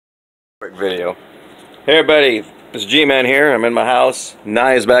Quick video. Hey everybody, it's G-Man here. I'm in my house.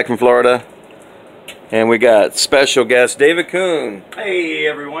 Naya's back from Florida. And we got special guest David Koon. Hey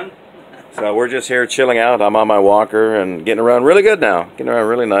everyone. So we're just here chilling out. I'm on my walker and getting around really good now. Getting around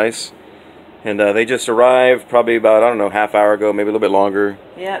really nice. And they just arrived probably about, I don't know, half hour ago, maybe a little bit longer.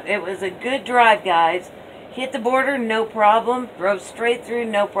 Yeah, it was a good drive, guys. Hit the border, no problem. Drove straight through,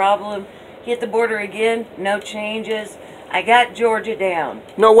 no problem. Hit the border again, no changes. I got Georgia down.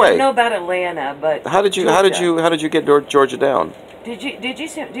 No way. I don't know about Atlanta, but how did you get Georgia down? Did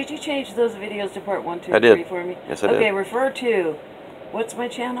you change those videos to part 1, 2, I did. 3 for me? Yes, I did. Okay, refer to what's my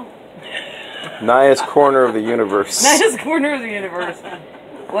channel? Naya's Corner of the Universe. Naya's Corner of the Universe.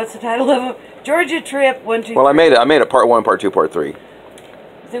 What's the title of it? Georgia Trip 1, 2, Well, 3. I made it part 1, part 2, part 3.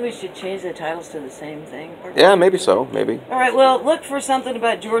 I think we should change the titles to the same thing. Yeah, maybe so, maybe. All right, well, look for something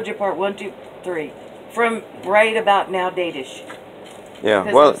about Georgia part 1, 2, 3 from right about now date-ish. Yeah,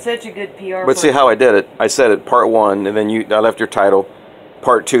 because well, it's such a good PR. But see how I did it? I said it part 1, and then I left your title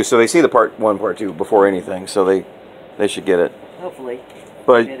part 2, so they see the part 1, part 2 before anything, so they should get it. Hopefully.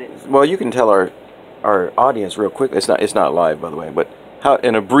 But get it. well, you can tell our audience real quick. It's not live, by the way. But how,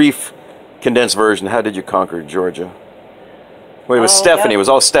 in a brief, condensed version, how did you conquer Georgia? Well, it was Stephanie. It was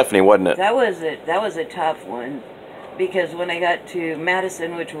all Stephanie, wasn't it? That was a tough one, because when I got to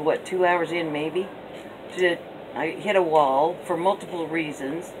Madison, which was what, 2 hours in maybe, I hit a wall for multiple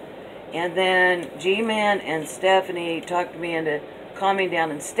reasons, and then G-Man and Stephanie talked me into calming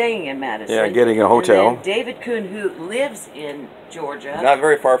down and staying in Madison. Yeah, getting a hotel. And then David Koon, who lives in Georgia, Not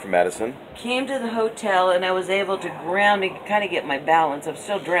very far from Madison. came to the hotel, and I was able to ground and kind of get my balance. I'm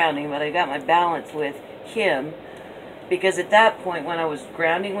still drowning, but I got my balance with him, because at that point when I was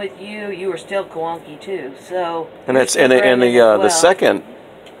grounding with you, you were still Kawonky too. So and that's the second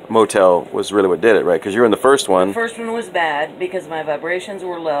motel was really what did it, right? Because you were in the first one. The first one was bad because my vibrations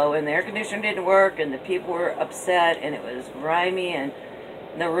were low and the air conditioner didn't work and the people were upset and it was grimy and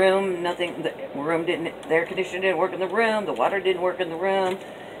the air conditioner didn't work in the room, the water didn't work in the room.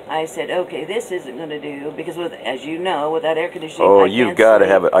 I said, okay, this isn't going to do, because as you know, with that air conditioning, oh, you've got to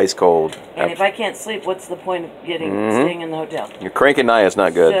have it ice cold. And if I can't sleep, what's the point of staying in the hotel? You're cranking Naya, it's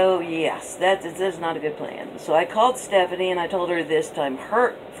not good. So yes, that's not a good plan. So I called Stephanie and I told her this time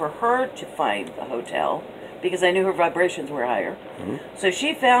for her to find a hotel, because I knew her vibrations were higher. So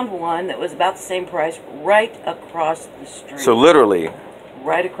she found one that was about the same price right across the street. So literally,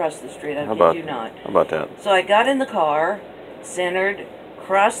 right across the street. I kid you not. How about that? So I got in the car, centered,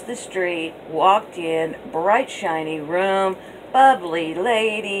 crossed the street, walked in, bright shiny room, bubbly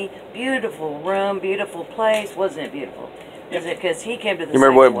lady, beautiful room, beautiful place. Wasn't it beautiful? Is it because he came to the You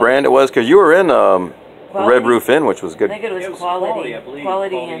remember what brand it was? Because you were in Red Roof Inn, which was good. I think it was quality. I believe.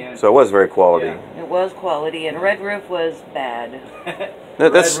 Quality Inn. So it was very quality. Yeah. It was quality, and Red Roof was bad.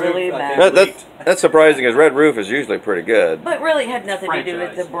 That's really bad. That's surprising, because Red Roof is usually pretty good. But really, it had nothing to do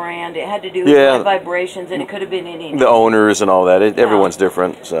with the brand. It had to do with my vibrations, and it could have been any. The owners and all that. Everyone's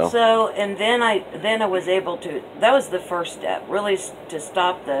different. So. And then I was able to. That was the first step, really, to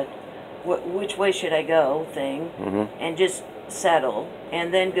stop the which way should I go thing, and just settle,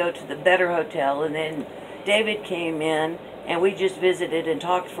 and then go to the better hotel, and then David came in, and we just visited and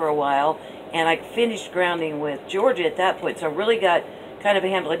talked for a while, and I finished grounding with Georgia at that point, so I really got kind of a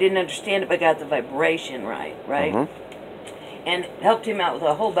handle. I didn't understand it, but I got the vibration right? And helped him out with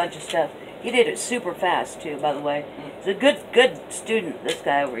a whole bunch of stuff. He did it super fast, too, by the way. He's a good student, this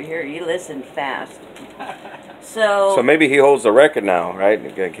guy over here. He listened fast. So maybe he holds the record now, right?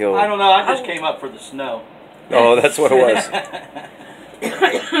 I don't know, I just came up for the snow. Oh, that's what it was.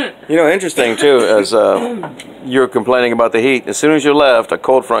 You know, interesting, too, as you're complaining about the heat. As soon as you left, a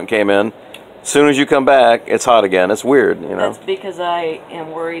cold front came in. As soon as you come back, it's hot again. It's weird, you know. That's because I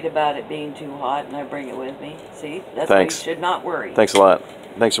am worried about it being too hot, and I bring it with me. See? That's Thanks. why you should not worry. Thanks a lot.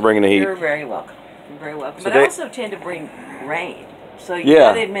 Thanks for bringing the heat. You're very welcome. You're very welcome. So but I also tend to bring rain. So you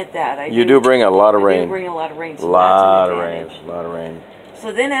got to admit that. You do bring a lot of rain. I do bring a lot of rain. So a lot of rain.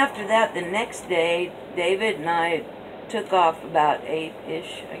 So then after that, the next day, David and I took off about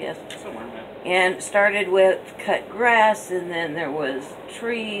 8-ish, I guess. Somewhere, man. And started with cut grass, and then there was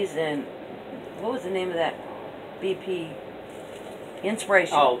trees, and what was the name of that BP?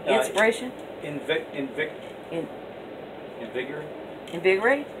 Inspiration. Oh, Inspiration?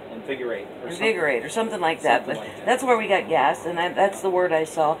 Invigorate? Invigorate or something like that. But that's where we got gas, and that's the word I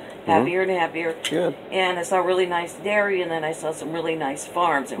saw. Happier and happier. Good. And I saw really nice dairy, and then I saw some really nice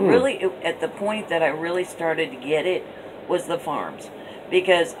farms. And really, at the point that I really started to get it was the farms,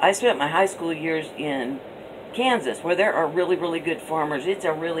 because I spent my high school years in Kansas, where there are really, really good farmers. It's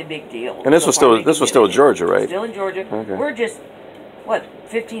a really big deal. And this was still Georgia, right? Still in Georgia. Okay. We're just what,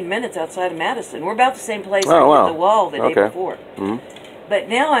 15 minutes outside of Madison. We're about the same place Oh, I wow. hit the wall the day Okay. before. Mhm. But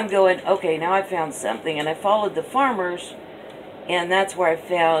now I'm going, okay, now I found something, and I followed the farmers, and that's where I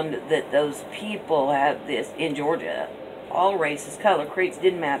found that those people have this, in Georgia, all races, color, creeds,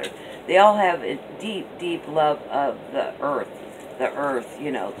 didn't matter. They all have a deep, deep love of the earth,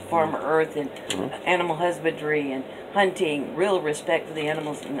 you know, farmer earth, and animal husbandry and hunting, real respect for the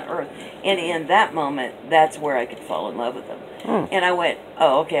animals and the earth. And in that moment, that's where I could fall in love with them. And I went,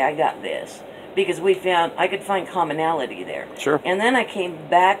 oh, okay, I got this. Because I could find commonality there. Sure. And then I came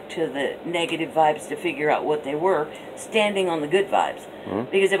back to the negative vibes to figure out what they were, standing on the good vibes.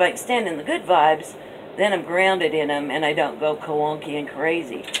 Because if I can stand in the good vibes, then I'm grounded in them and I don't go wonky and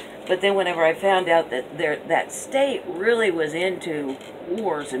crazy. But then whenever I found out that that state really was into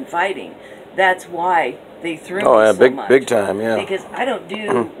wars and fighting, that's why they threw me so much. Big time, yeah. Because I don't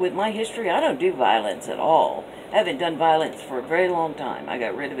do, with my history, I don't do violence at all. I haven't done violence for a very long time. I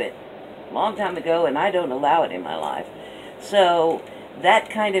got rid of it a long time ago, and I don't allow it in my life. So that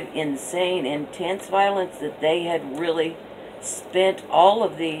kind of insane, intense violence that they had really spent all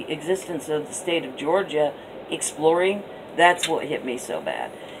of the existence of the state of Georgia exploring, that's what hit me so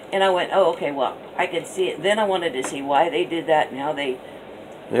bad. And I went, oh, okay, well, I could see it. Then I wanted to see why they did that and how they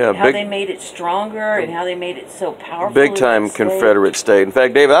they made it stronger and how they made it so powerful. Big time Confederate state. In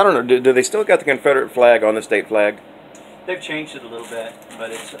fact, David, I don't know, do they still got the Confederate flag on the state flag? They've changed it a little bit, but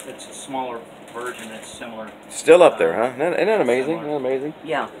it's a smaller version that's similar. Still up there, huh? Isn't that amazing? Isn't that amazing?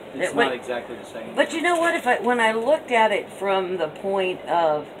 Yeah. It's not exactly the same. But you know what? When I looked at it from the point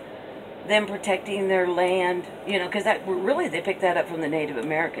of them protecting their land, you know, because that really they picked that up from the Native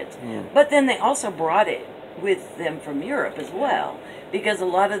Americans. But then they also brought it with them from Europe as well, because a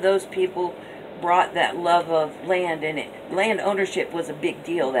lot of those people brought that love of land, and land ownership was a big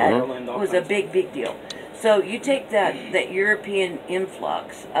deal. That was a big deal. So you take that European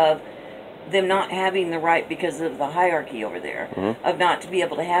influx of them not having the right because of the hierarchy over there, of not to be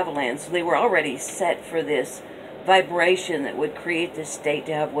able to have land. So they were already set for this vibration that would create this state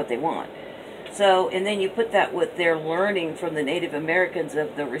to have what they want. So, and then you put that with their learning from the Native Americans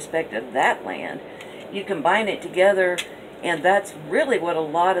of the respect of that land, you combine it together, and that's really what a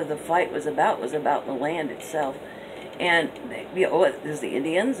lot of the fight was about the land itself. And, you know, it was the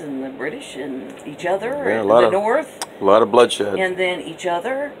Indians and the British and each other, and the North. A lot of bloodshed. And then each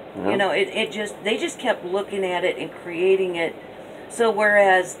other. You know, they just kept looking at it and creating it. So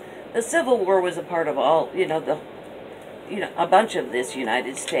whereas the Civil War was a part of all, a bunch of this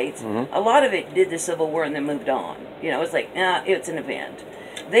United States, a lot of it did the Civil War and then moved on. You know, it's like, it's an event.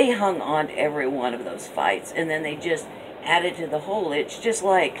 They hung on to every one of those fights, and then they just added to the whole. It's just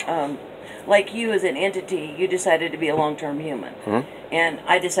like you as an entity, you decided to be a long-term human, and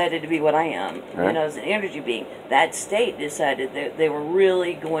I decided to be what I am, as an energy being. That state decided that they were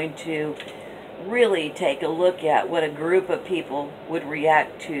really going to take a look at what a group of people would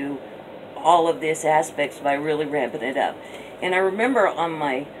react to all of this aspects by really ramping it up. And I remember on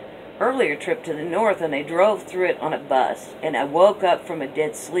my earlier trip to the north, and I drove through it on a bus, and I woke up from a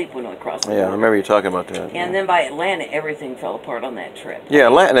dead sleep when I crossed the border. I remember you talking about that. And then by Atlanta, everything fell apart on that trip. Yeah,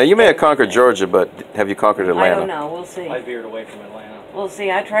 Atlanta. Now, you may have conquered Georgia, but have you conquered Atlanta? I don't know. We'll see. I veered away from Atlanta. We'll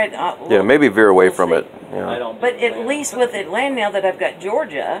see. I tried. Maybe veer away we'll from see. it. Yeah. I don't. But at least with Atlanta, now that I've got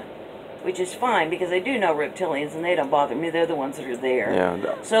Georgia, which is fine, because I do know reptilians, and they don't bother me. They're the ones that are there.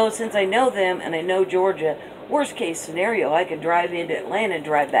 Yeah. So since I know them and I know Georgia, worst case scenario, I could drive into Atlanta and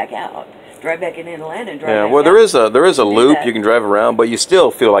drive back out. Drive back into Atlanta and drive back well, out. there is a loop you can drive around, but you still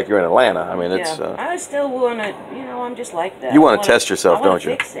feel like you're in Atlanta. I mean, it's. I still want to, I'm just like that. You want to test yourself, don't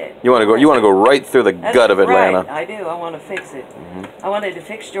you? Fix it. You want to go right through the gut of Atlanta. Right, I do. I want to fix it. I wanted to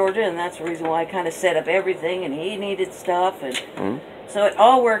fix Georgia, and that's the reason why I kind of set up everything, and he needed stuff, and so it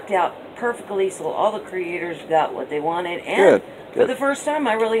all worked out perfectly. So all the creators got what they wanted, and for the first time,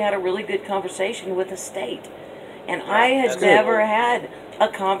 I really had a really good conversation with the state, and I had never had a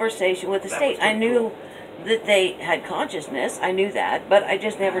conversation with the state. I knew that they had consciousness. I knew that, but I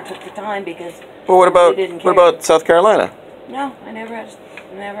just never took the time because. Well, what what about South Carolina? No, I never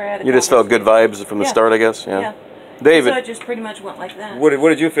had. You just felt good vibes from the start, I guess. Yeah. David, so it just pretty much went like that. What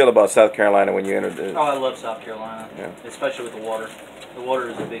did you feel about South Carolina when you entered it? Oh, I love South Carolina, especially with the water. The water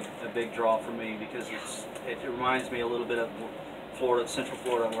is a big draw for me because it reminds me a little bit of Florida, Central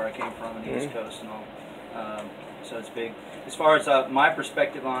Florida, where I came from, and the East Coast and all. So it's big. As far as my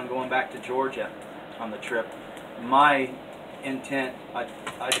perspective on going back to Georgia on the trip, my intent, I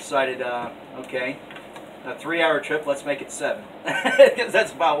decided, okay, a 3-hour trip, let's make it 7. Because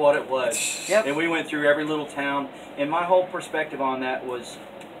that's about what it was. Yep. And we went through every little town. And my whole perspective on that was,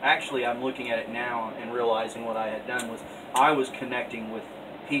 actually I'm looking at it now and realizing what I had done was I was connecting with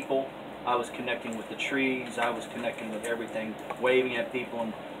people. I was connecting with the trees. I was connecting with everything, waving at people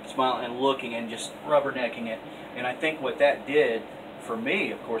and smiling and looking and just rubbernecking it. And I think what that did for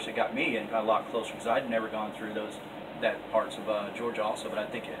me, of course, it got me a lot closer because I'd never gone through that parts of Georgia also, but I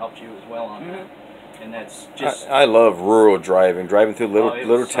think it helped you as well on that. And that's just... I love rural driving through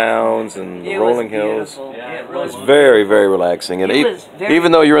little towns and the rolling hills. Yeah, it It's very, very relaxing. And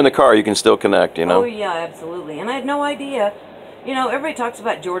even though you're in the car, you can still connect, you know? Oh, yeah, absolutely. And I had no idea. You know, everybody talks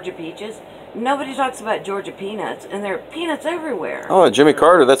about Georgia peaches. Nobody talks about Georgia peanuts, and there are peanuts everywhere. Oh, Jimmy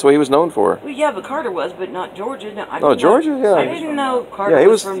Carter, that's what he was known for. Well, yeah, but Carter was, but not Georgia. No, Oh, Georgia, yeah. I didn't know Carter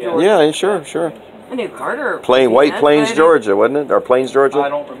was from Georgia. Yeah, sure. I knew Carter. White Plains, Georgia, wasn't it? Or Plains, Georgia? I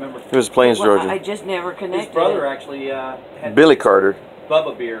don't remember. It was Plains, Georgia. I just never connected. His brother actually had Billy Carter.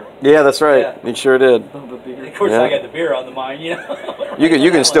 Bubba beer. Yeah, that's right. Yeah. He sure did. Bubba beer. Of course, I got the beer on the mind, you know.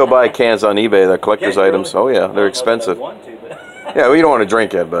 You can still buy cans on eBay. They're collector's items. Oh yeah, they're expensive. Yeah, well, you don't want to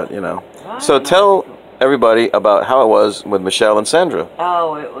drink it, but you know. So tell everybody about how it was with Michelle and Sandra.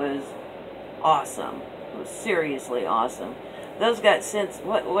 Oh, it was awesome. It was seriously awesome. Those guys, since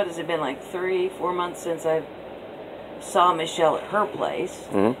what has it been, like 3-4 months since I saw Michelle at her place,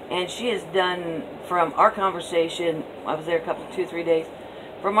 and she has done, from our conversation, I was there a couple, 2-3 days.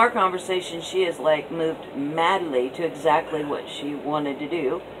 From our conversation, she has like moved madly to exactly what she wanted to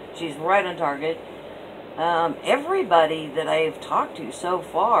do. She's right on target. Everybody that I've talked to so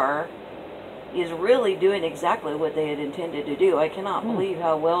far is really doing exactly what they had intended to do. I cannot believe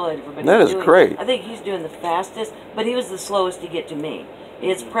how well everybody's doing. That is great. I think he's doing the fastest, but he was the slowest to get to me.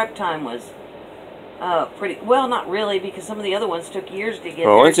 His prep time was pretty well, not really, because some of the other ones took years to get there.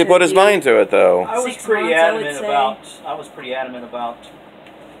 Well, once he put his mind to it, though. I was pretty adamant about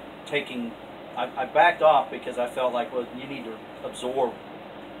taking. I backed off because I felt like, well, you need to absorb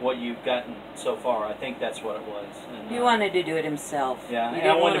what you've gotten so far. I think that's what it was. And, he wanted to do it himself. Yeah, and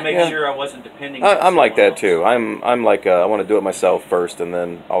I wanted to make sure I wasn't depending on I'm like that else. too. I'm like I want to do it myself first, and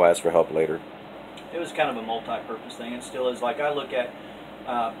then I'll ask for help later. It was kind of a multi-purpose thing. It still is. Like, I look at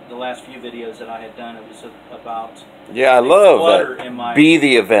the last few videos that I had done. It was about I love that. In my Be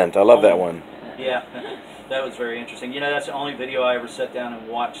the event. I love that one. Yeah, that was very interesting. You know, that's the only video I ever sat down and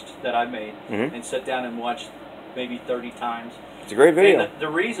watched that I made, and sat down and watched maybe 30 times. It's a great video. And the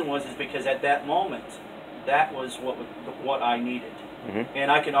reason was because at that moment, that was what I needed.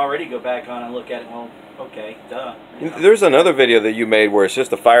 And I can already go back on and look at it. Well, okay, duh. You know? There's another video that you made where it's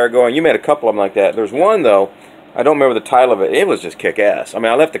just a fire going. You made a couple of them like that. There's one though, I don't remember the title of it. It was just kick-ass. I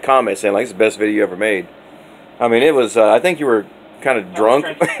mean, I left a comment saying like, "It's the best video you ever made." I mean, it was. I think you were kind of drunk.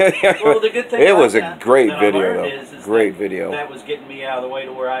 Well, the good thing it was a great video though. Great video. That was getting me out of the way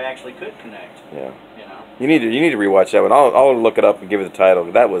to where I actually could connect. Yeah. You know. You need to rewatch that one. I'll look it up and give it the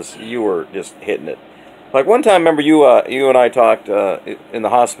title. That was, you were just hitting it. Like one time, remember you and I talked in the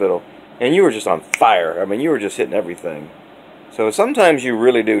hospital, and you were just on fire. I mean, you were just hitting everything. So sometimes you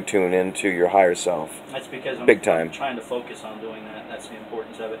really do tune into your higher self. That's because I'm trying to focus on doing that. That's the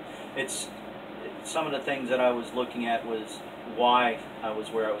importance of it. It's some of the things that I was looking at was why I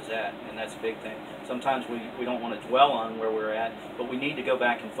was where I was at, and that's a big thing. Sometimes we don't want to dwell on where we're at, but we need to go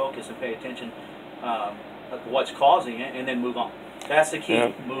back and focus and pay attention what's causing it, and then move on. That's the key.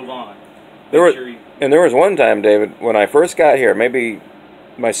 Yeah. Move on. There was one time, David, when I first got here, maybe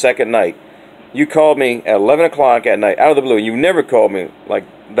my second night, you called me at 11 o'clock at night, out of the blue. You never called me like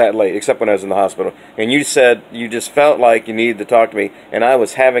that late, except when I was in the hospital. And you said you just felt like you needed to talk to me, and I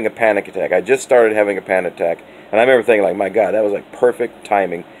was having a panic attack. I just started having a panic attack, and I remember thinking, like, my God, that was like perfect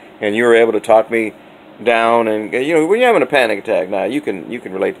timing. And you were able to talk me down, and you know, when you're having a panic attack, now you can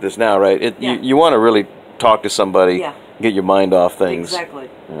relate to this now, right? You want to really talk to somebody, get your mind off things. Exactly.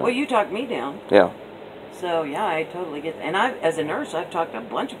 Yeah. Well, you talked me down. Yeah. So yeah, I totally get that. And as a nurse, I've talked a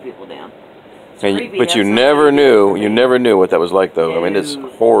bunch of people down. But you never knew what that was like, though. I mean, it's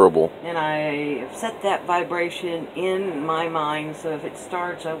horrible. And I set that vibration in my mind, so if it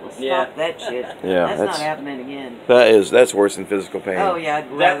starts, I will stop that shit. Yeah, that's not happening again. That's worse than physical pain. Oh yeah,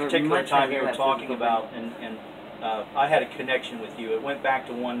 that particular time you were talking about, and I had a connection with you. It went back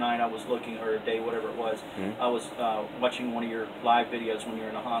to one night I was looking, or a day, whatever it was. I was watching one of your live videos when you were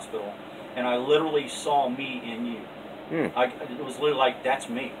in the hospital, and I literally saw me in you. It was literally like, that's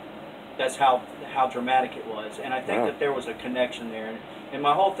me. That's how dramatic it was, and I think that there was a connection there, and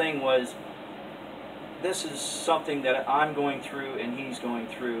my whole thing was, this is something that I'm going through and he's going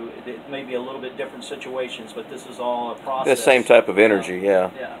through. It may be a little bit different situations, but this is all a process. The same type of energy, yeah.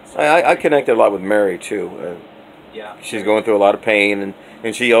 So I connected a lot with Mary too. She's going through a lot of pain,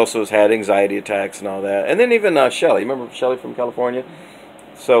 and she also has had anxiety attacks and all that. And then even Shelly, remember Shelly from California?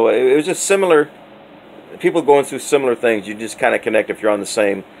 So it was just similar people going through similar things, you just kind of connect if you're on the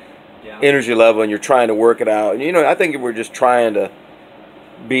same Yeah. energy level and you're trying to work it out. And, you know, I think we're just trying to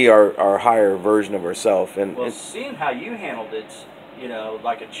be our higher version of ourselves. And Well, seeing how you handled it, you know,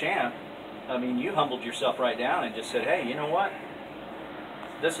 like a champ, I mean, you humbled yourself right down and just said, hey, you know what?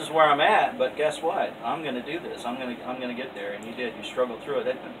 This is where I'm at, but guess what? I'm going to do this. I'm going to get there, and you did. You struggled through it.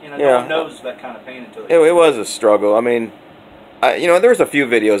 That, you know, no one knows that kind of pain until it was a struggle. I mean, you know, there was a few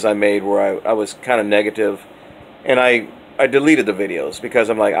videos I made where I was kind of negative, and I deleted the videos because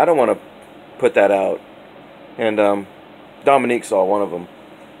I'm like, I don't want to put that out. And Dominique saw one of them,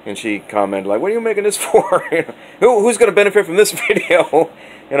 and she commented like, "What are you making this for? Who's going to benefit from this video?"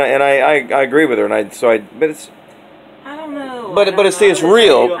 And I agree with her, but it's. I don't know. But it's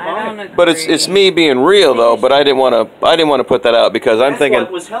real. I don't agree. But it's me being real though. But I didn't want to put that out because I'm thinking. That's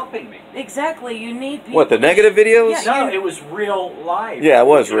what was helping me. Exactly. You need people. What, the negative videos? Yeah, No, it was real life. Yeah, it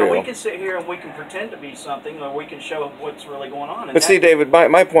was You know, real. we can sit here and we can pretend to be something, or we can show what's really going on. And But see, David,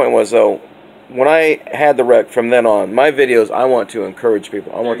 my point was though, when I had the wreck from then on, my videos I want to encourage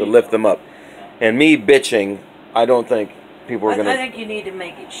people. I want to lift them up, and me bitching, I don't think people are I gonna. think you need to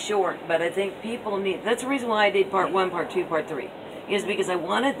make it short, but I think people need. That's the reason why I did part 1, part 2, part 3. Is because I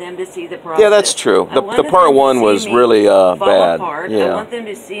wanted them to see the process. Yeah, that's true. I The wanted part them to 1 see was me really fall bad. apart. Yeah. I want them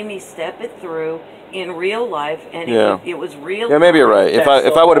to see me step it through in real life, and Yeah. it was real. Yeah, maybe you're right. If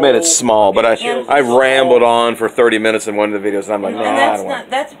That's I would have made it the small, but whole- I rambled on for 30 minutes in one of the videos, and I'm like, And nah, I that's don't want.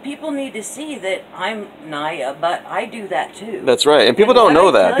 that's people need to see that I'm Naya, but I do that too. That's right, and people And don't what know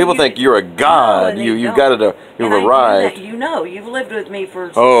I that. tell People you- think you're a god. No, You've don't. got it. You've And I do arrived. that. You know, you've lived with me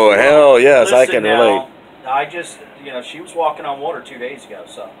for. Oh hell yes, I Listen can now, relate. I just, you know, she was walking on water 2 days ago,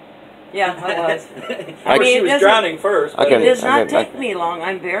 so. Yeah, I was. I Of course, mean, she it was doesn't- drowning first. I but can- It does not I- take me long.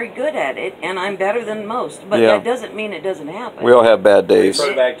 I'm very good at it, and I'm better than most. But Yeah. that doesn't mean it doesn't happen. We all have bad days.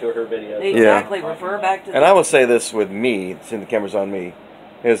 refer back to her videos. Exactly. Refer back to. And I will say this with me, since the camera's on me,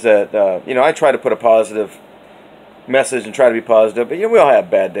 is that you know, I try to put a positive message and try to be positive, but you know, we all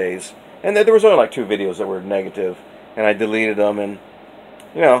have bad days. And there was only like 2 videos that were negative, and I deleted them. And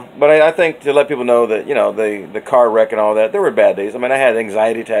you know, but I think to let people know that, you know, the car wreck and all that, there were bad days. I mean, I had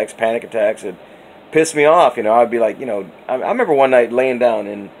anxiety attacks, panic attacks. It pissed me off. You know, I'd be like, you know, I remember one night laying down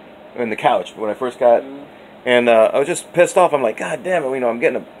in the couch when I first got. And I was just pissed off. I'm like, God damn it, you know, I'm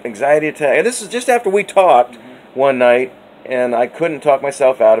getting an anxiety attack. And this is just after we talked one night, and I couldn't talk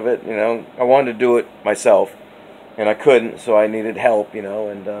myself out of it. You know, I wanted to do it myself, and I couldn't, so I needed help, you know,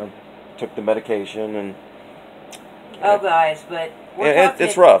 and took the medication. And Oh, guys, but we're talking,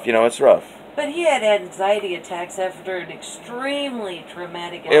 it's rough, you know, it's rough. But he had anxiety attacks after an extremely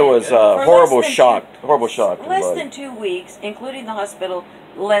traumatic event. It was For horrible less than shock, horrible shock. to the Less body. than 2 weeks, including the hospital,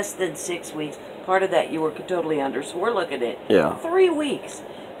 less than 6 weeks. Part of that you were totally under, so we're looking at 3 weeks.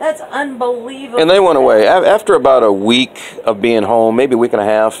 That's unbelievable. And they went away. After about a week of being home, maybe a week and a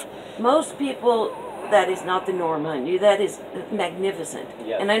half. Most people, that is not the norm, honey. That is magnificent.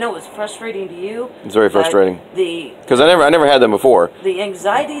 Yes. And I know it's frustrating to you. It's very but frustrating. The Because I never had them before. The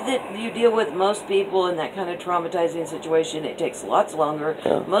anxiety that you deal with, most people in that kind of traumatizing situation, it takes lots longer.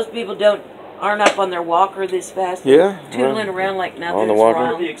 Yeah. Most people aren't up on their walker this fast. Yeah, Tootling yeah. around like On nothing's the walker. Part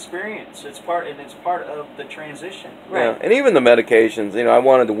of wrong. the experience. It's part of the transition. Right. Yeah. And even the medications, you know, I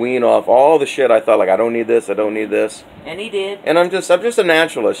wanted to wean off all the shit. I thought, like, I don't need this, I don't need this. And he did. And I'm just a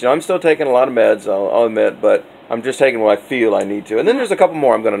naturalist. You know, I'm still taking a lot of meds, I'll admit, but I'm just taking what I feel I need to. And then there's a couple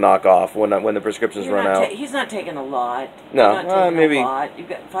more I'm going to knock off when the prescriptions You're run not out. he's not taking a lot. No, You're not taking maybe a lot. You've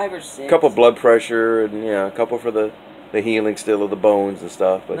got 5 or 6. A couple blood pressure, and yeah, a couple for the healing still of the bones and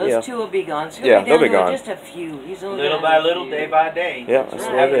stuff. But Those yeah, 2 will be gone. So Yeah, he'll they'll be be down to gone. just a few. He's only Little down by to a little, few. day by day. Yeah, We're that's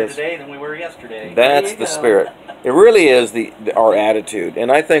what it happier is. today than we were yesterday. That's you the go. spirit. It really is our attitude,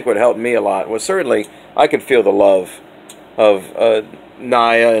 and I think what helped me a lot was certainly I could feel the love of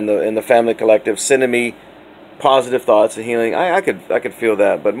Naya and the family collective sending me positive thoughts and healing. I could feel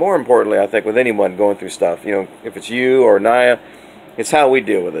that, but more importantly, I think with anyone going through stuff, you know, if it's you or Naya, it's how we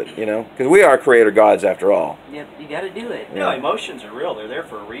deal with it, you know, because we are creator gods after all. Yep, you got to do it. You know, emotions are real. They're there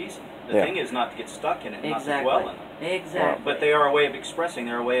for a reason. The Yeah. thing is not to get stuck in it, not to Exactly. dwell in them. Exactly. But they are a way of expressing.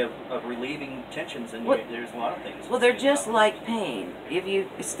 They're a way of relieving tensions, and What- there's a lot of things. Well, they're just like pain. If you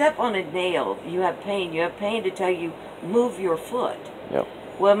step on a nail, you have pain. You have pain to tell you, move your foot. Yep.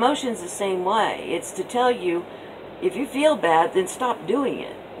 Well, emotion's the same way. It's to tell you, if you feel bad, then stop doing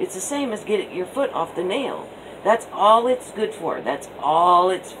it. It's the same as getting your foot off the nail. That's all it's good for. That's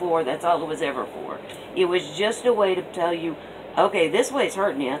all it's for. That's all it was ever for. It was just a way to tell you, okay, this way's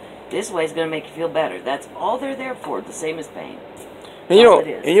hurting you. This way's going to make you feel better. That's all they're there for, the same as pain. And All it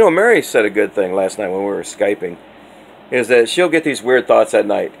is. Mary said a good thing last night when we were Skyping. is that she'll get these weird thoughts at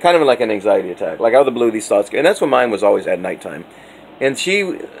night, kind of like an anxiety attack. Like out of the blue, these thoughts, and that's what mine was always at nighttime. And she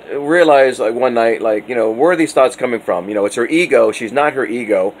realized, like, one night, like, you know, where are these thoughts coming from? You know, it's her ego. She's not her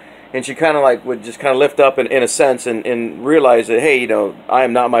ego. And she kind of, like, would just kind of lift up in a sense and realize that, hey, you know, I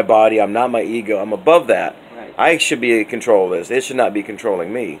am not my body. I'm not my ego. I'm above that. Right. I should be in control of this. It should not be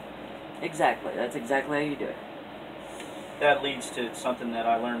controlling me. Exactly. That's exactly how you do it. That leads to something that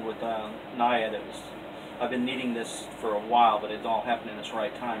I learned with Naya. I've been needing this for a while, but it's all happened in its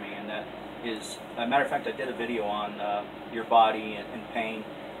right timing, and that is, a matter of fact, I did a video on your body and pain.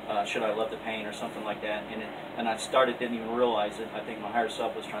 Should I love the pain or something like that? And I didn't even realize it. I think my higher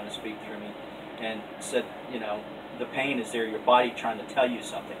self was trying to speak through me and said, you know, the pain is there, your body trying to tell you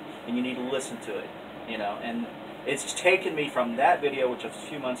something, and you need to listen to it, you know. And it's taken me from that video, which was a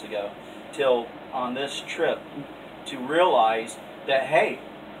few months ago, till on this trip to realize that, hey,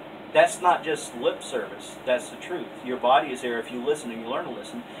 that's not just lip service. That's the truth. Your body is there if you listen and you learn to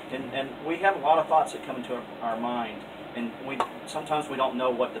listen. And we have a lot of thoughts that come into our mind, and sometimes we don't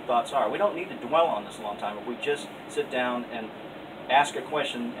know what the thoughts are. We don't need to dwell on this a long time. If we just sit down and ask a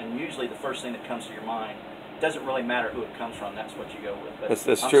question, and usually the first thing that comes to your mind, it doesn't really matter who it comes from. That's what you go with. But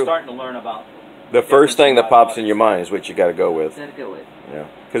That's I'm true. starting to learn about The first thing that pops bodies. in your mind is what you got to go with. Got to go with. Yeah.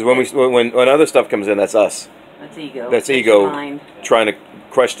 Because when other stuff comes in, that's us. That's ego. That's your ego mind. trying to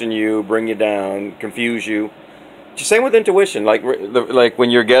question you, bring you down, confuse you. Just same with intuition. Like when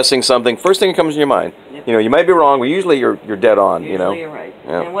you're guessing something, first thing that comes in your mind. Yep. You know, you might be wrong, but usually you're dead on. Usually you know. you're right.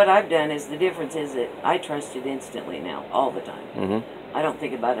 Yeah. And what I've done is, the difference is that I trust it instantly now, all the time. Mm-hmm. I don't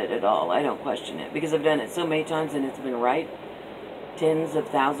think about it at all. I don't question it because I've done it so many times and it's been right, tens of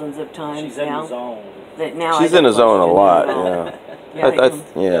thousands of times She's now. in the zone. That now She's I in don't the zone a question it lot. at all.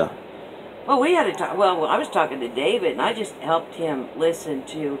 Yeah. Yeah. Well, we had a talk. Well, I was talking to David, and I just helped him listen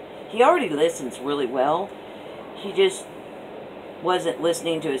to. He already listens really well. He just wasn't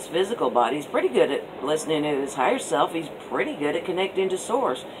listening to his physical body. He's pretty good at listening to his higher self. He's pretty good at connecting to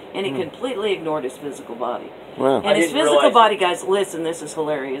source, and he completely ignored his physical body. Wow. And his physical body, guys, listen, this is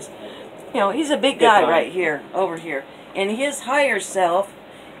hilarious. You know, he's a big guy right here, over here, and his higher self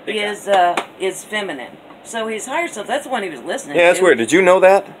is feminine. So his higher self, that's the one he was listening to. Yeah, that's weird. Did you know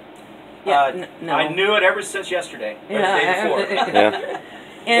that? Yeah, no. I knew it ever since yesterday. Or the day before. Yeah.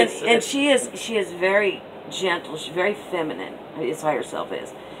 And she is very gentle. She's very feminine. His higher self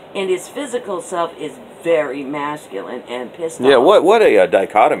is, and his physical self is very masculine and pissed off. Yeah. What a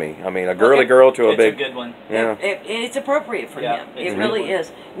dichotomy. I mean, a girly girl to a big. It's a good one. Yeah. It's appropriate for him. It it's really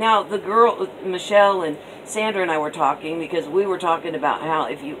is. Now the girl, Michelle and Sandra and I were talking because we were talking about how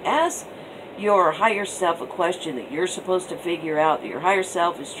if you ask your higher self a question that you're supposed to figure out, that your higher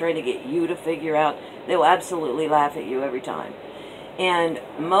self is trying to get you to figure out, they will absolutely laugh at you every time. And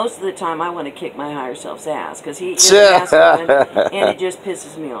most of the time I want to kick my higher self's ass because he is masculine and it just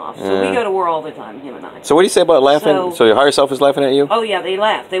pisses me off. So we go to war all the time, him and I. So what do you say about laughing? So your higher self is laughing at you? Oh yeah, they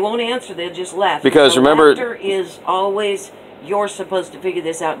laugh. They won't answer, they'll just laugh. Because remember, laughter is always, you're supposed to figure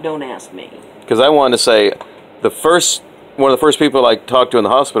this out, don't ask me. Because I wanted to say, one of the first people I talked to in the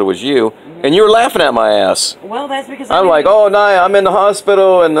hospital was you, and you were laughing at my ass. Well, that's because I'm like, oh, Naya, I'm in the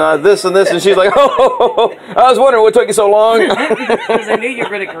hospital, and this and this, and she's like, oh, I was wondering what took you so long. because I knew you were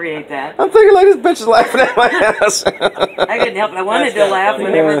going to create that. I'm thinking, like, this bitch is laughing at my ass. I couldn't help it. I wanted to laugh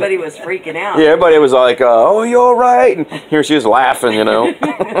when everybody was freaking out. Yeah, everybody was like, oh, you're all right, and here she was laughing, you know.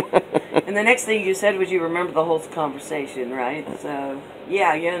 And the next thing you said was you remember the whole conversation, right? So,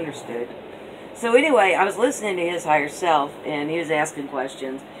 yeah, you understood. So anyway, I was listening to his higher self, and he was asking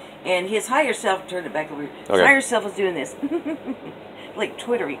questions, and his higher self, turned it back over here, his higher self was doing this, like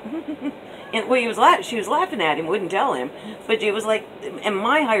twittery, and well, she was laughing at him, wouldn't tell him, but it was like, and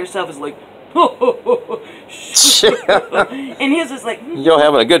my higher self was like, and his was like, you're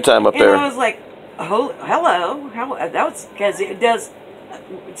having a good time up there. And I was like, oh, hello, that was, because it does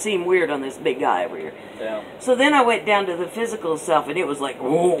seem weird on this big guy over here. Yeah. So then I went down to the physical self, and it was like,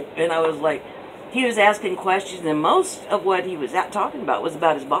 oh, and I was like, he was asking questions, and most of what he was talking about was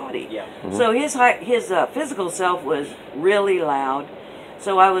about his body. Yeah. Mm-hmm. So his physical self was really loud.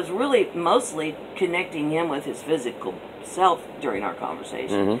 So I was really mostly connecting him with his physical self during our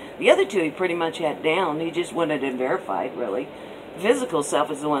conversation. Mm-hmm. The other two he pretty much had down. He just wanted it verified, really. The physical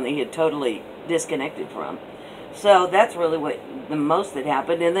self is the one that he had totally disconnected from. So that's really what the most that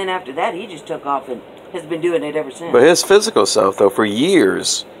happened. And then after that, he just took off and has been doing it ever since. But his physical self, though, for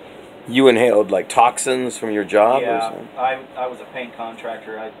years, you inhaled like toxins from your job? Yeah, or something? I was a paint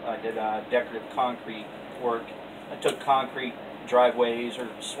contractor. I did decorative concrete work. I took concrete driveways or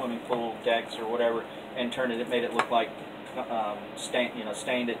swimming pool decks or whatever and made it look like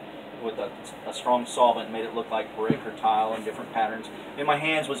stained it with a strong solvent, made it look like brick or tile in different patterns. And my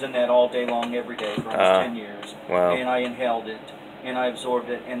hands was in that all day long, every day for almost 10 years. Wow. And I inhaled it, and I absorbed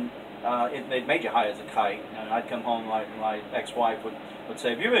it, and it made you high as a kite. And I'd come home, my ex-wife would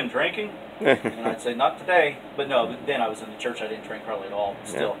say, "Have you been drinking?" And I'd say, "Not today." But no, but then I was in the church. I didn't drink hardly at all. But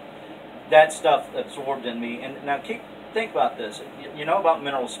still, that stuff absorbed in me. And now think about this. You know about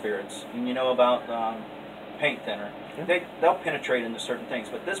mineral spirits, and you know about paint thinner. They'll penetrate into certain things,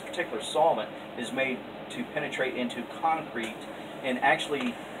 but this particular solvent is made to penetrate into concrete and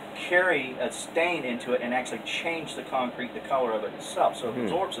actually carry a stain into it and actually change the concrete, the color of it itself, so it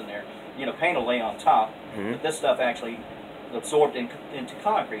absorbs in there. You know, paint will lay on top, but this stuff actually absorbed into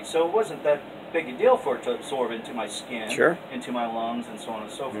concrete, so it wasn't that big a deal for it to absorb into my skin, into my lungs, and so on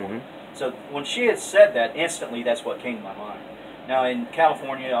and so forth. So when she had said that, instantly that's what came to my mind. Now in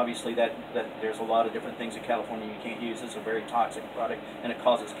California, obviously that there's a lot of different things in California you can't use. It's a very toxic product, and it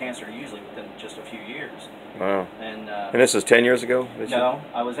causes cancer usually within just a few years. Wow. And this is 10 years ago? No,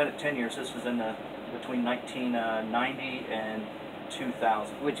 I was in it 10 years. This was in between 1990 and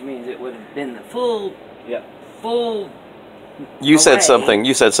 2000. Which means it would have been the full. You said something.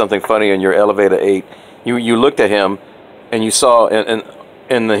 You said something funny in your elevator 8. You looked at him, and you saw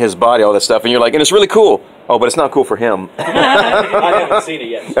in his body all that stuff, and you're like, and it's really cool. Oh, but it's not cool for him. I haven't seen it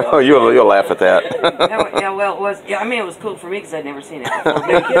yet. So oh, you'll laugh at that. Yeah, well, it was. Yeah, I mean, it was cool for me because I'd never seen it before.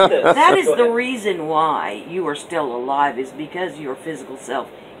 But that is the reason why you are still alive, is because your physical self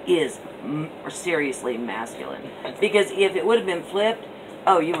is seriously masculine. Because if it would have been flipped,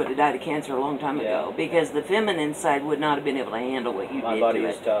 oh, you would have died of cancer a long time ago. Because the feminine side would not have been able to handle what you did. My body to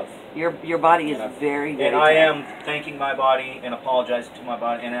is it. tough. Your body is very, very and tough. I am thanking my body and apologizing to my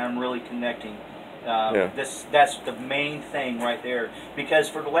body, and I'm really connecting. That's the main thing right there, because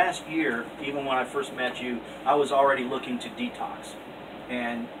for the last year, even when I first met you, I was already looking to detox,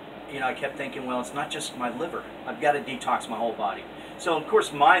 and I kept thinking, well, it's not just my liver, I've got to detox my whole body. So of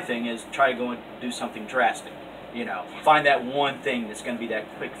course my thing is try to go and do something drastic, find that one thing that's going to be that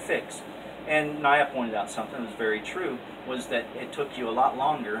quick fix. And Naya pointed out something that was very true, was that it took you a lot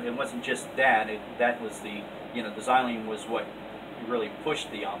longer. It wasn't just that, that was the xylene was what really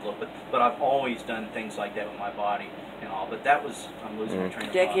pushed the envelope, but I've always done things like that with my body and all. But that was, I'm losing my train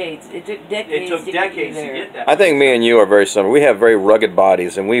of thought. Decades. It took decades. To get that. I think me and you are very similar. We have very rugged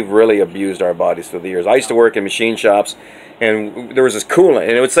bodies, and we've really abused our bodies through the years. I used to work in machine shops, and there was this coolant,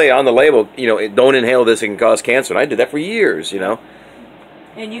 and it would say on the label, don't inhale this; it can cause cancer. And I did that for years,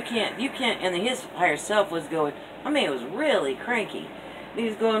 And you can't. And his higher self was going. I mean, it was really cranky. He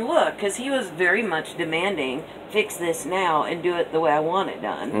was going, look, because he was very much demanding, fix this now and do it the way I want it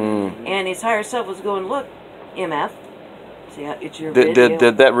done. And his higher self was going, look, MF, see, it's your video.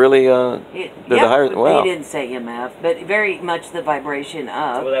 Did that really, wow. He didn't say MF, but very much the vibration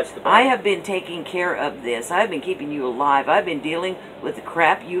of, I have been taking care of this. I've been keeping you alive. I've been dealing with the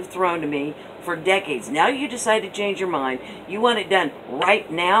crap you've thrown to me for decades. Now you decide to change your mind. You want it done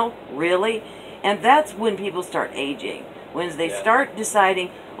right now? Really? And that's when people start aging. When they start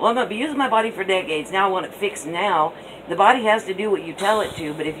deciding, well, I'm going to be using my body for decades, now I want it fixed now. The body has to do what you tell it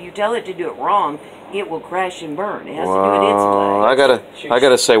to, but if you tell it to do it wrong, it will crash and burn. It has to do it its way. I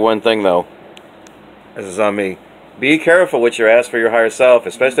gotta say one thing, though. This is on me. Be careful what you ask for your higher self,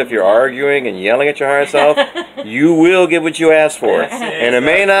 especially if you're arguing and yelling at your higher self. You will get what you ask for, and it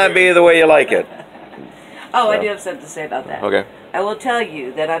may not be the way you like it. Oh, I do have something to say about that. Okay. I will tell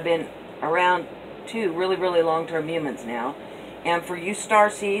you that I've been around 2 really, really long-term humans now. And for you star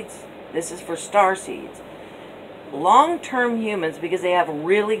seeds, this is for star seeds. Long-term humans, because they have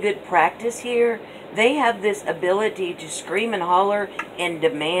really good practice here, they have this ability to scream and holler and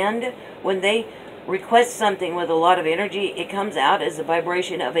demand. When they request something with a lot of energy, it comes out as a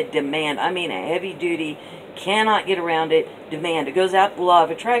vibration of a demand. I mean a heavy-duty, cannot get around it, demand. It goes out the law of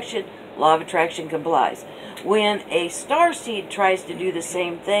attraction complies. When a star seed tries to do the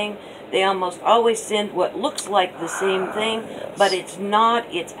same thing, they almost always send what looks like the same thing, but it's not.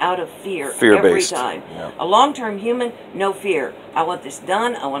 It's out of fear every time. Yeah. A long-term human, no fear. I want this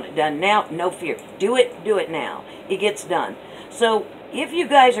done. I want it done now. No fear. Do it now. It gets done. So if you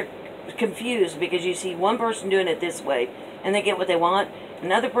guys are confused because you see one person doing it this way and they get what they want,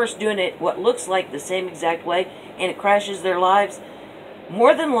 another person doing it what looks like the same exact way, and it crashes their lives,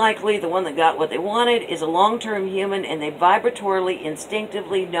 more than likely the one that got what they wanted is a long-term human, and they vibratorily,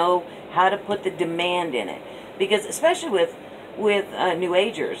 instinctively know how to put the demand in it. Because especially with New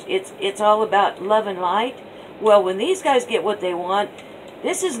Agers, it's all about love and light. Well, when these guys get what they want,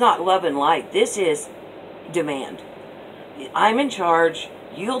 this is not love and light. This is demand. I'm in charge.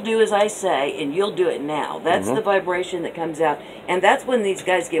 you'll do as I say, and you'll do it now. That's the vibration that comes out, and that's when these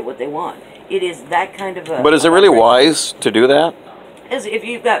guys get what they want. It is that kind of a. But is it really wise to do that? As if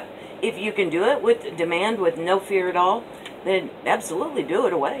you can do it with demand, with no fear at all, then absolutely do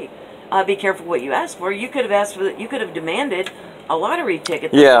it away. Be careful what you ask for. You could have asked for. You could have demanded a lottery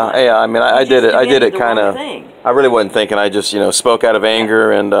ticket. Yeah, yeah. I mean, I did it. I did it kind of. I really wasn't thinking. I just, spoke out of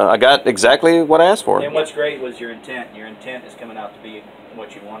anger, and I got exactly what I asked for. And what's great was your intent. Your intent is coming out to be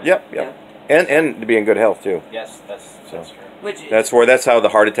what you wanted. Yep. And to be in good health too. Yes, that's true. That's how the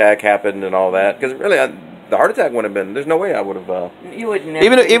heart attack happened and all that. Because really, the heart attack wouldn't have been. There's no way I would have. You would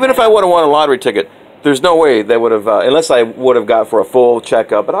never. Even if I would have won a lottery ticket. There's no way they would have, unless I would have got for a full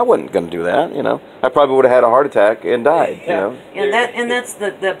checkup, but I wasn't going to do that, I probably would have had a heart attack and died, And that's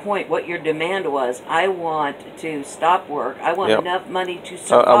the point, what your demand was. I want to stop work. I want enough money to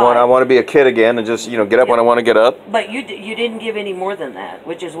survive. I want to be a kid again and just, get up when I want to get up. But you didn't give any more than that,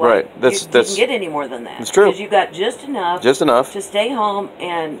 which is why you didn't get any more than that. It's true. Because you got just enough to stay home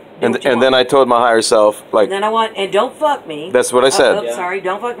and then I told my higher self, like... And don't fuck me. That's what I said. Sorry,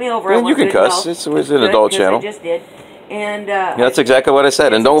 don't fuck me over. And you can cuss. It's an adult channel. I just did. And that's exactly what I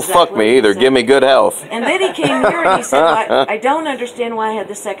said. And don't fuck me either. Give me good health. And then he came here and he said, I don't understand why I had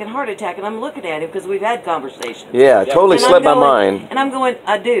the second heart attack. And I'm looking at him because we've had conversations. Yeah, totally slipped my mind. And I'm going,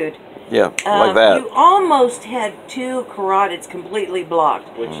 dude. Yeah, like that. You almost had two carotids completely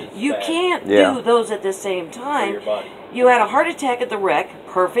blocked. You can't do those at the same time. You had a heart attack at the wreck.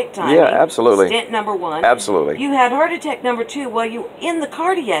 Perfect timing. Yeah, absolutely. Stent number 1. Absolutely. You had heart attack number 2 while you were in the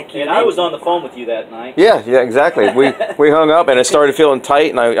cardiac unit. And I was on the phone with you that night. Yeah, exactly. We hung up and it started feeling tight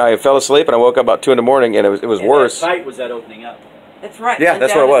and I fell asleep and I woke up about 2 in the morning and it was worse. How tight was that opening up? That's right. Yeah,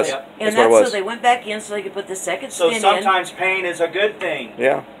 that's what it was. And that's so they went back in so they could put the second stent in. So sometimes pain is a good thing.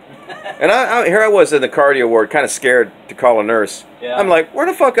 Yeah. And here I was in the cardio ward, kind of scared to call a nurse. Yeah. I'm like, where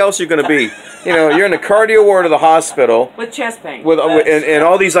the fuck else are you going to be? You're in the cardio ward of the hospital. With chest pain. And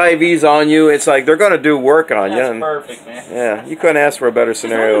all these IVs on you. It's like they're going to do work on you. That's perfect, man. Yeah, you couldn't ask for a better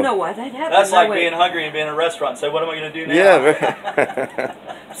scenario. I don't know why that happened. That's like being hungry and being in a restaurant and say, what am I going to do now? Yeah.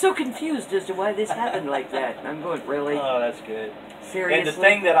 I'm so confused as to why this happened like that. I'm going, really? Oh, that's good. Seriously? And the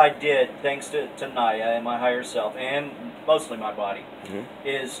thing that I did, thanks to Naya and my higher self, and mostly my body,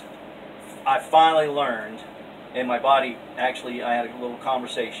 is I finally learned, and my body, actually, I had a little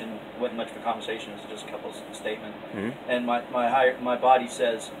conversation, wasn't much of a conversation, it was just a couple of statements, and my body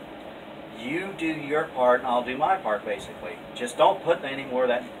says, you do your part and I'll do my part, basically. Just don't put any more of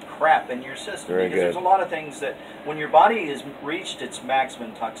that crap in your system. Because there's a lot of things that, when your body has reached its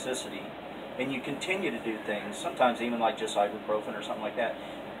maximum toxicity, and you continue to do things, sometimes even like just ibuprofen or something like that,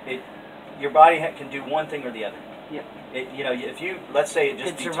 your body can do one thing or the other. Yep. If you, let's say it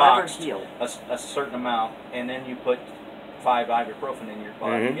just detoxed a certain amount, and then you put 5 ibuprofen in your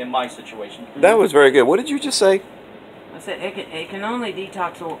body, in my situation. That was very good. What did you just say? I said it can only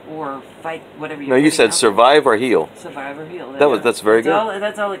detox or fight whatever you. No, you said survive or heal. Survive or heal. That's very good.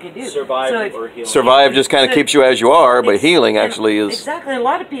 That's all it can do. Survive or heal. Survive just kind of keeps you as you are, but healing actually is. Exactly. A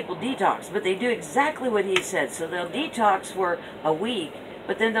lot of people detox, but they do exactly what he said. So they'll detox for a week,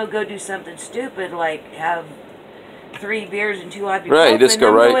 but then they'll go do something stupid like have 3 beers and 2 ibuprofen. Right, you just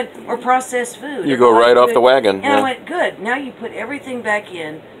go right. Or processed food. You go right off the wagon. And I went, good. Now you put everything back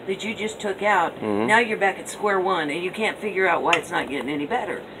in that you just took out. Now you're back at square one, and you can't figure out why it's not getting any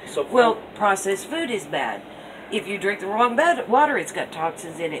better. Well, processed food is bad. If you drink the wrong water, it's got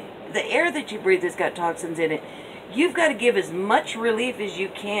toxins in it. The air that you breathe has got toxins in it. You've got to give as much relief as you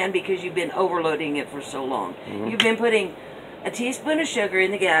can because you've been overloading it for so long. You've been putting a teaspoon of sugar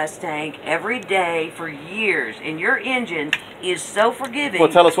in the gas tank every day for years, and your engine is so forgiving. Well,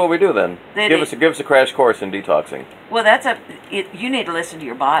 tell us what we do then. Give us a crash course in detoxing. Well, you need to listen to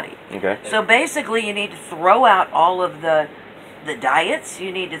your body. Okay. So basically, you need to throw out all of the diets.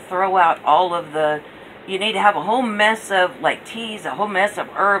 You need to throw out all of the. You need to have a whole mess of like teas, a whole mess of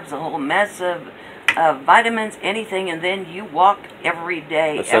herbs, a whole mess of vitamins, anything, and then you walk every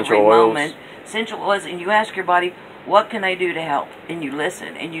day, essential every oils. moment, essential oils, and you ask your body, what can I do to help? And you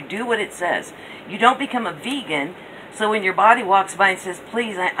listen, and you do what it says. You don't become a vegan, so when your body walks by and says,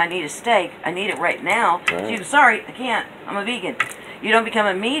 please, I need a steak, I need it right now, so you go, sorry, I can't, I'm a vegan. You don't become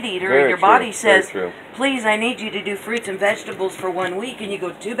a meat eater, and your body says, please, I need you to do fruits and vegetables for 1 week, and you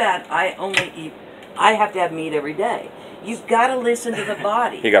go, too bad, I have to have meat every day. You've got to listen to the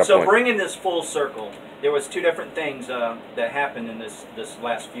body. So bringing this full circle, there was 2 different things that happened in this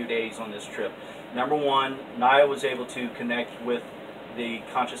last few days on this trip. Number 1, Naya was able to connect with the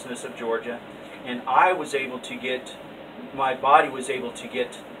consciousness of Georgia, and I was able to get, my body was able to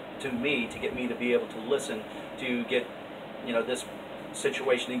get to me, to get me to be able to listen, to get, this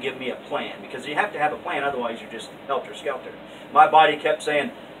situation and give me a plan, because you have to have a plan, otherwise you're just helter-skelter. My body kept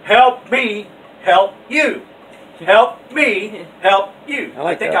saying, help me, help you. Help me, help you.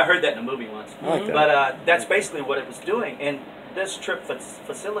 I think I heard that in a movie once. I like that. But that's basically what it was doing, and this trip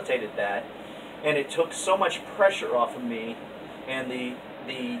facilitated that, and it took so much pressure off of me, and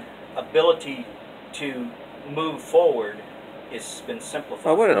the ability to move forward has been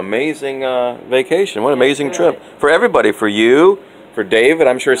simplified. Oh, what an amazing vacation. What an amazing trip. For everybody, for you, for David,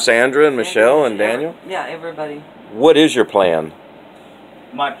 I'm sure Sandra and Michelle and Daniel. Yeah, everybody. What is your plan?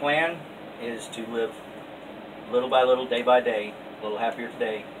 My plan is to live little by little, day by day, a little happier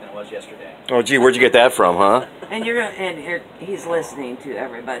today than I was yesterday. Oh, gee, where'd you get that from, huh? And he's listening to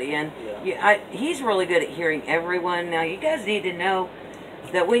everybody, and he's really good at hearing everyone. Now, you guys need to know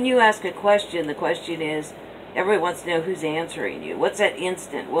that when you ask a question, the question is, everybody wants to know who's answering you. What's that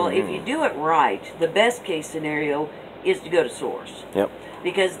instant? Well, if you do it right, the best case scenario is to go to source. Yep.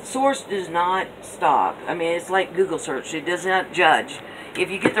 Because source does not stop. I mean, it's like Google search. It does not judge. If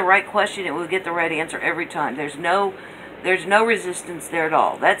you get the right question, it will get the right answer every time. There's no resistance there at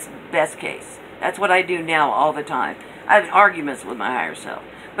all. That's best case. That's what I do now all the time. I have arguments with my higher self.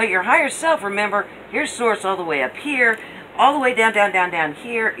 But your higher self, remember, here's source all the way up here. All the way down, down, down, down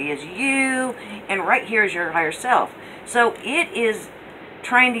here is you, and right here is your higher self. So it is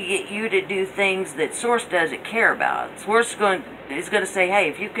trying to get you to do things that Source doesn't care about. Source is going to say, hey,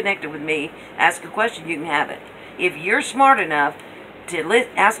 if you connected with me, ask a question, you can have it. If you're smart enough to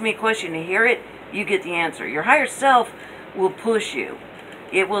ask me a question and hear it, you get the answer. Your higher self will push you.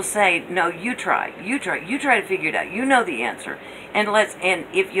 It will say, no, you try to figure it out. You know the answer. And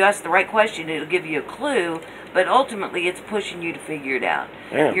if you ask the right question, it'll give you a clue, but ultimately it's pushing you to figure it out.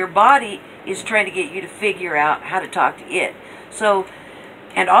 Yeah. Your body is trying to get you to figure out how to talk to it. So,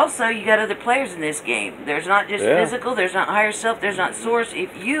 and also you got other players in this game. There's not just physical, there's not higher self, there's not source.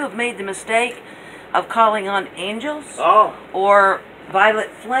 If you have made the mistake of calling on angels or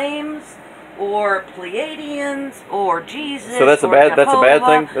violet flames or Pleiadians or Jesus, so that's a bad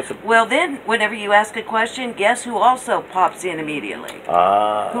thing. Well, then, whenever you ask a question, guess who also pops in immediately?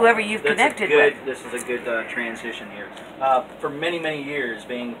 Whoever you've connected with. This is a good transition here. For many, many years,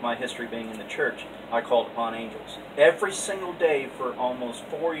 my history being in the church, I called upon angels every single day for almost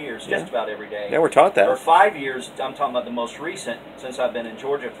 4 years, just about every day. Yeah, we're taught that. For 5 years, I'm talking about the most recent, since I've been in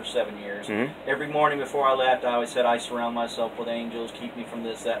Georgia for 7 years. Every morning before I left, I always said, I surround myself with angels, keep me from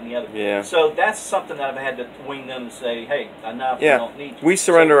this, that, and the other. Yeah. So that's something that I've had to wing them and say, hey, enough, you don't need to. We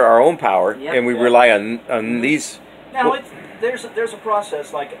surrender our own power, and we rely on these. Now, there's a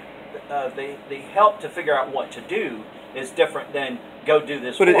process, like the help to figure out what to do is different than go do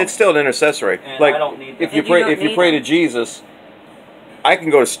this. But it's still an intercessory. And like I don't need if you pray to Jesus, I can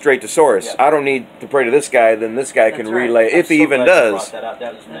go straight to source. I don't need to pray to this guy. Then this guy can relay if he even does.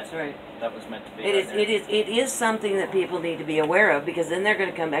 That's right. That was meant to be. It is something that people need to be aware of, because then they're going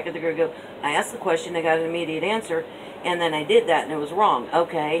to come back and they're going to go, I asked the question, I got an immediate answer, and then I did that and it was wrong.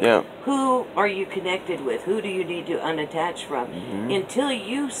 Okay. Yeah. Who are you connected with? Who do you need to unattach from? Until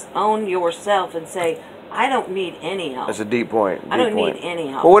you own yourself and say, I don't need any help. That's a deep point. I don't need any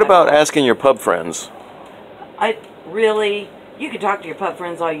help. Well, what about asking your pub friends? You can talk to your pub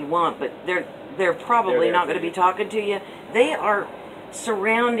friends all you want, but they're probably not going to be talking to you. They are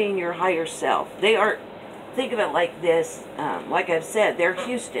surrounding your higher self. They are, think of it like this, like I've said, they're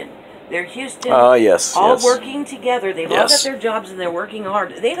Houston. They're Houston, all working together. They've all got their jobs and they're working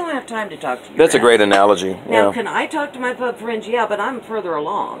hard. They don't have time to talk to you. That's a great analogy. Now, can I talk to my pub friends? Yeah, but I'm further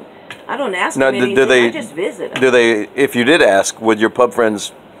along. I don't ask them anything, I just visit them. If you did ask, would your pub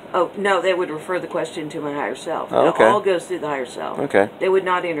friends... Oh, no, they would refer the question to my higher self. Oh, okay. It all goes through the higher self. Okay. They would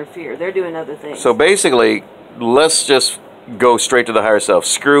not interfere. They're doing other things. So basically, let's just go straight to the higher self.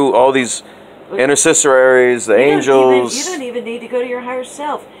 Screw all these intercessories, the angels. You don't even need to go to your higher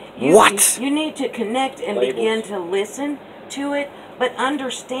self. You need to connect and begin to listen to it, but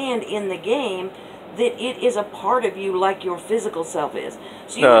understand in the game that it is a part of you like your physical self is.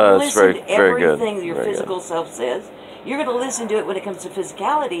 So you're going to listen to everything that your physical self says. You're going to listen to it when it comes to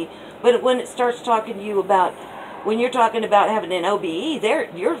physicality, but when it starts talking to you about, when you're talking about having an OBE,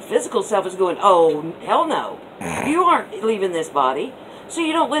 your physical self is going, oh, hell no. You aren't leaving this body. So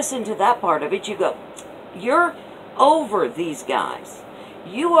you don't listen to that part of it. You go, you're over these guys.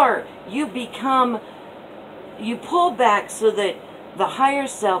 You pull back so that the higher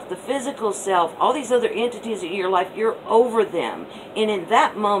self, the physical self, all these other entities in your life, you're over them. And in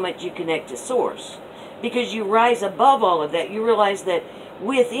that moment, you connect to Source. Because you rise above all of that. You realize that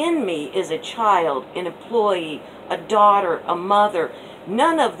within me is a child, an employee, a daughter, a mother.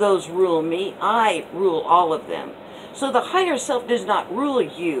 None of those rule me. I rule all of them. So the higher self does not rule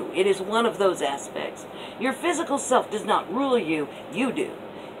you. It is one of those aspects. Your physical self does not rule you. You do.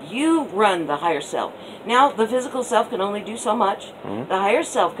 You run the higher self. Now, the physical self can only do so much. The higher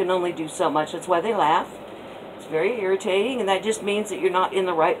self can only do so much. That's why they laugh. It's very irritating, and that just means that you're not in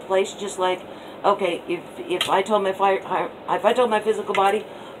the right place. Just like, okay, if I told my physical body,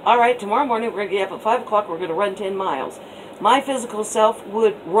 all right, tomorrow morning we're going to get up at 5 o'clock, we're going to run 10 miles. My physical self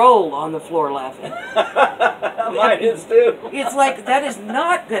would roll on the floor laughing. Mine is too. It's like, that is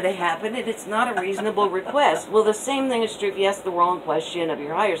not going to happen, and it's not a reasonable request. Well, the same thing is true if you ask the wrong question of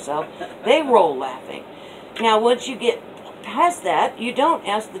your higher self. They roll laughing. Now, once you get past that, you don't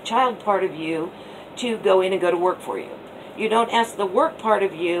ask the child part of you to go in and go to work for you. You don't ask the work part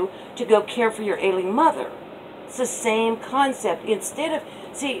of you to go care for your ailing mother. It's the same concept. Instead of,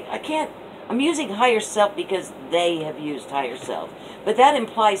 see, I'm using higher self because they have used higher self. But that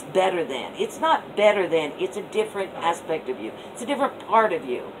implies better than. It's not better than. It's a different aspect of you. It's a different part of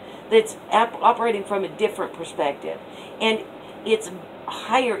you that's operating from a different perspective. And it's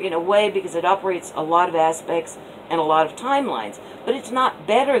higher in a way because it operates a lot of aspects and a lot of timelines. But it's not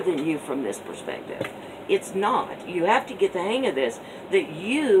better than you from this perspective. It's not. You have to get the hang of this. That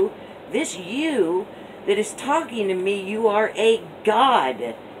you, this you that is talking to me, you are a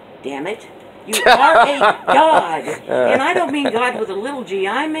God. Damn it. You are a God. And I don't mean God with a little g.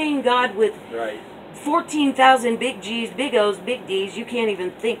 I mean God with 14,000 big G's, big O's, big D's. You can't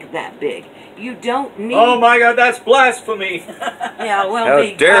even think that big. You don't need... Oh my God, that's blasphemy. Yeah, well,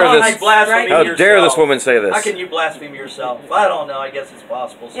 how dare this woman say this? How can you blaspheme yourself? I don't know. I guess it's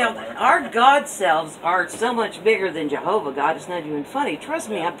possible somewhere. Yeah, our God selves are so much bigger than Jehovah God. It's not even funny. Trust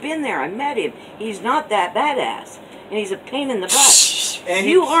me, I've been there. I met him. He's not that badass. And he's a pain in the butt. And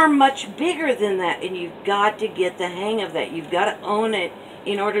you are much bigger than that, and you've got to get the hang of that. You've got to own it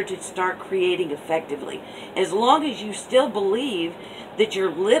in order to start creating effectively. As long as you still believe that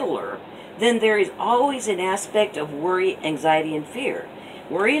you're littler, then there is always an aspect of worry, anxiety, and fear.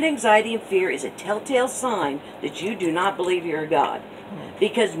 Worry and anxiety and fear is a telltale sign that you do not believe you're a God.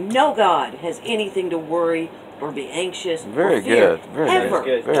 Because no God has anything to worry or be anxious or fear.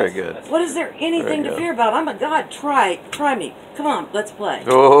 Very good. What is there anything to fear about? I'm a God. Try me. Come on, let's play.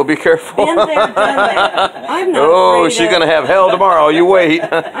 Oh, be careful. Been there, done that. I'm not oh, afraid she's of, going to have hell tomorrow. You wait.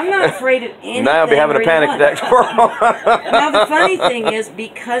 I'm not afraid of anything. Now I'll be having a panic attack tomorrow. Now, the funny thing is,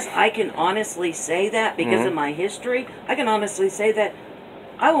 because I can honestly say that, because of my history, I can honestly say that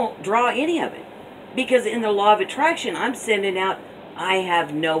I won't draw any of it. Because in the law of attraction, I'm sending out, I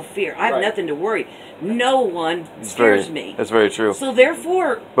have no fear. I have nothing to worry. No one scares me. That's very true. So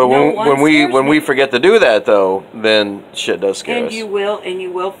therefore, but when we forget to do that, though, then shit does scare us. And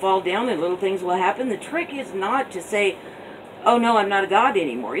you will fall down, and little things will happen. The trick is not to say, "Oh no, I'm not a God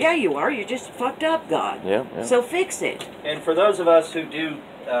anymore." Yeah, you are. You're just fucked up, God. Yeah. So fix it. And for those of us who do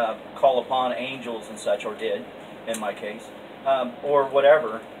call upon angels and such, or did, in my case, or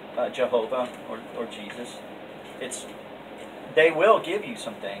whatever, Jehovah or Jesus, they will give you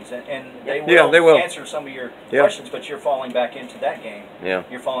some things, and they will answer some of your questions, but you're falling back into that game. Yeah.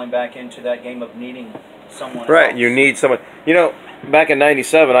 You're falling back into that game of needing someone Right, else. you need someone. You know, back in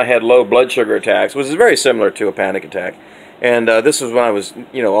 '97, I had low blood sugar attacks, which is very similar to a panic attack. And this was when I was,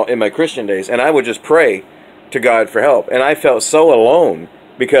 in my Christian days, and I would just pray to God for help. And I felt so alone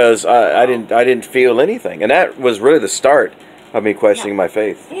because I didn't feel anything. And that was really the start of me questioning my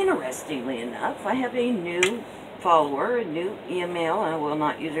faith. Interestingly enough, I have a new follower, a new email. I will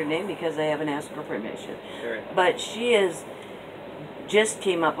not use her name because I haven't asked her permission. Sure. But she just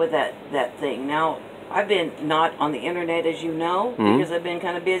came up with that thing. Now, I've been not on the internet, as you know, because I've been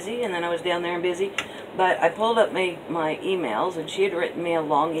kind of busy, and then I was down there and busy. But I pulled up my emails, and she had written me a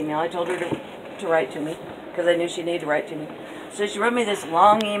long email. I told her to write to me because I knew she needed to write to me. So she wrote me this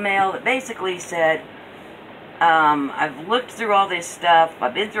long email that basically said, I've looked through all this stuff,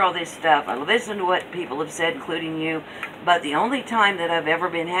 I've been through all this stuff, I listened to what people have said, including you, but the only time that I've ever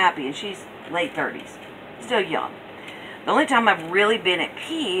been happy, and she's late 30s, still young, the only time I've really been at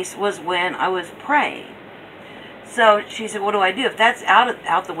peace was when I was praying. So she said, what do I do? If that's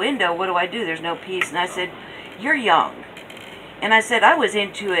out the window, what do I do? There's no peace. And I said, you're young. And I said, I was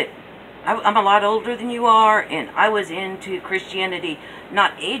into it. I'm a lot older than you are, and I was into Christianity,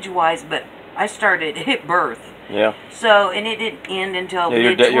 not age-wise, but I started at birth. Yeah. So, and it didn't end until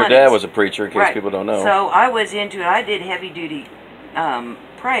mid-20s. Your dad was a preacher, in case people don't know. So I was into it. I did heavy-duty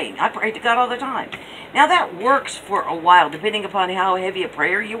praying. I prayed to God all the time. Now that works for a while, depending upon how heavy a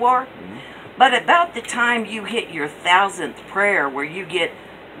prayer you are. But about the time you hit your 1,000th prayer, where you get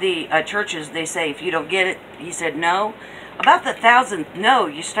the churches, they say, if you don't get it, he said no. about the 1,000th no,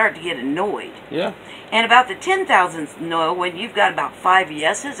 you start to get annoyed. Yeah. And about the 10,000th no, when you've got about 5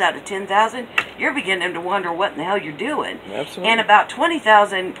 yeses out of 10,000, you're beginning to wonder what in the hell you're doing. Absolutely. And about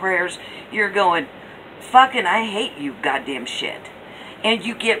 20,000 prayers, you're going, fucking, I hate you, goddamn shit. And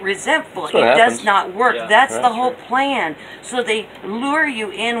you get resentful. It does not work. Yeah, that's the whole true. plan. So they lure you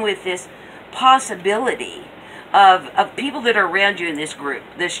in with this possibility of people that are around you in this group,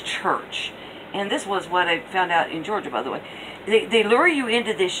 this church. And this was what I found out in Georgia, by the way. They lure you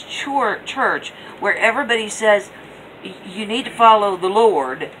into this church where everybody says you need to follow the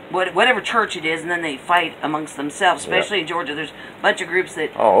Lord, whatever church it is, and then they fight amongst themselves. Especially in Georgia, there's a bunch of groups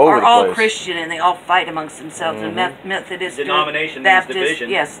that are all Christian, and they all fight amongst themselves. And Methodist, denomination, Baptist, means division.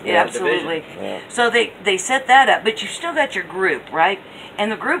 yes, absolutely. Yeah. So they set that up, but you still got your group, right?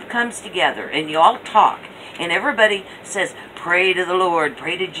 And the group comes together, and you all talk, and everybody says, pray to the Lord,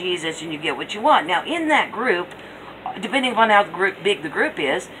 pray to Jesus, and you get what you want. Now, in that group, depending upon how big the group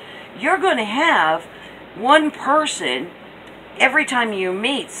is, you're going to have one person every time you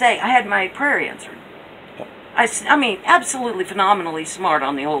meet say, I had my prayer answered. I mean, absolutely phenomenally smart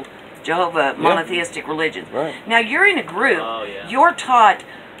on the old Jehovah monotheistic religion. Right. Now, you're in a group, you're taught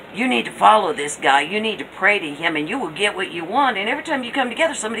you need to follow this guy, you need to pray to him, and you will get what you want, and every time you come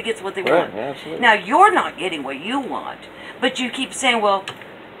together, somebody gets what they want. Absolutely. Now, you're not getting what you want, but you keep saying, well,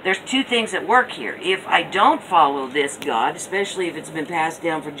 there's two things at work here. If I don't follow this God, especially if it's been passed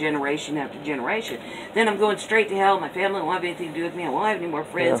down for generation after generation, then I'm going straight to hell. My family won't have anything to do with me. I won't have any more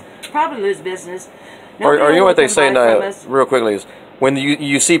friends. Probably lose business. Or you know what they say, Naya, real quickly, is when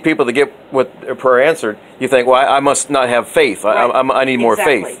you see people that get what their prayer answered, you think, well, I must not have faith. I need more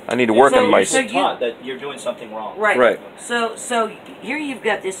faith. I need to work on myself. So taught that you're doing something wrong. Right. So here you've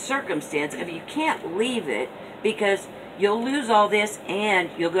got this circumstance of you can't leave it because you'll lose all this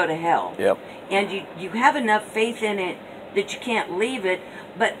and you'll go to hell. Yep. And you have enough faith in it that you can't leave it,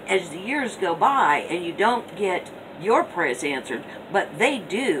 but as the years go by and you don't get your prayers answered, but they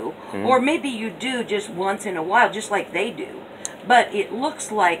do, or maybe you do just once in a while, just like they do, but it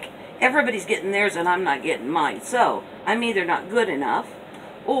looks like everybody's getting theirs and I'm not getting mine. So I'm either not good enough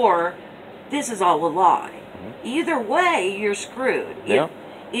or this is all a lie. Either way, you're screwed.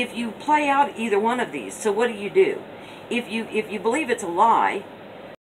 If you play out either one of these, so what do? If you believe it's a lie,